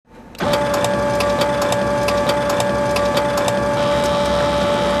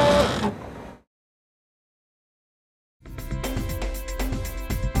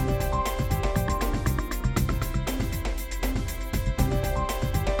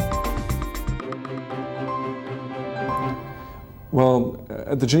Well,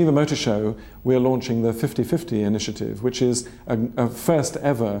 at the Geneva Motor Show, we're launching the 50/50 initiative, which is a first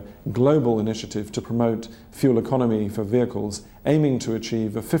ever global initiative to promote fuel economy for vehicles, aiming to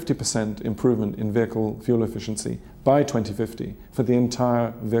achieve a 50% improvement in vehicle fuel efficiency by 2050 for the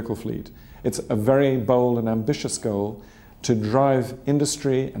entire vehicle fleet. It's a very bold and ambitious goal to drive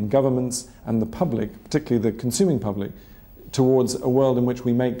industry and governments and the public, particularly the consuming public, towards a world in which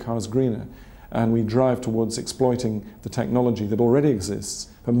we make cars greener. And we drive towards exploiting the technology that already exists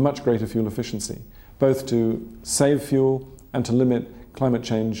for much greater fuel efficiency, both to save fuel and to limit climate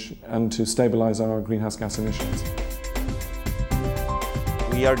change and to stabilize our greenhouse gas emissions.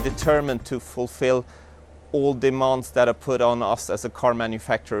 We are determined to fulfill all demands that are put on us as a car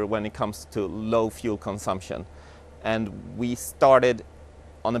manufacturer when it comes to low fuel consumption. And we started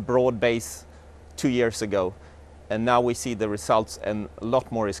on a broad base 2 years ago, and now we see the results, and a lot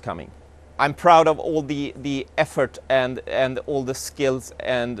more is coming. I'm proud of all the effort and all the skills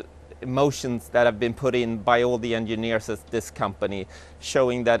and emotions that have been put in by all the engineers at this company,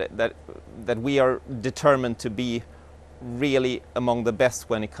 showing that we are determined to be really among the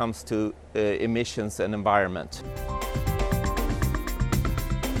best when it comes to emissions and environment.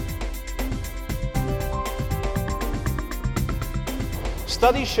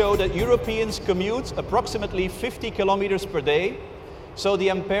 Studies show that Europeans commute approximately 50 kilometers per day, so the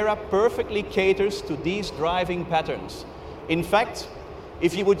Ampera perfectly caters to these driving patterns. In fact,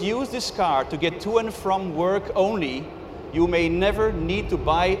 if you would use this car to get to and from work only, you may never need to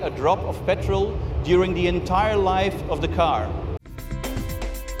buy a drop of petrol during the entire life of the car.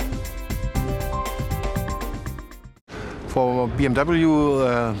 For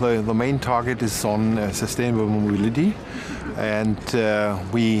BMW, the main target is on sustainable mobility, and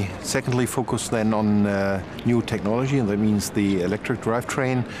we secondly focus then on new technology, and that means the electric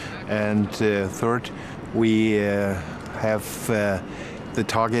drivetrain, and third, we have the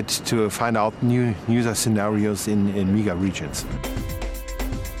target to find out new user scenarios in mega regions.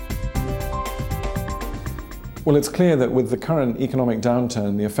 Well, it's clear that with the current economic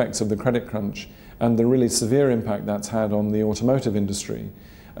downturn, the effects of the credit crunch, and the really severe impact that's had on the automotive industry,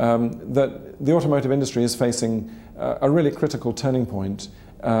 that the automotive industry is facing a really critical turning point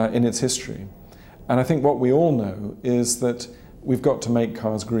in its history. And I think what we all know is that we've got to make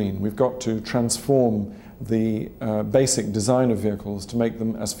cars green. We've got to transform the basic design of vehicles to make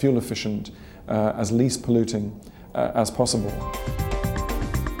them as fuel efficient, as least polluting as possible.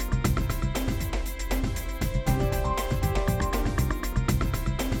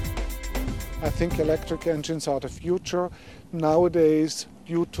 I think electric engines are the future. Nowadays,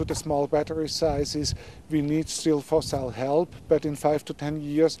 due to the small battery sizes, we need still fossil help, but in 5 to 10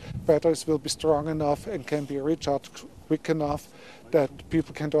 years, batteries will be strong enough and can be recharged quick enough that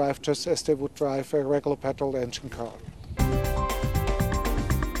people can drive just as they would drive a regular petrol engine car.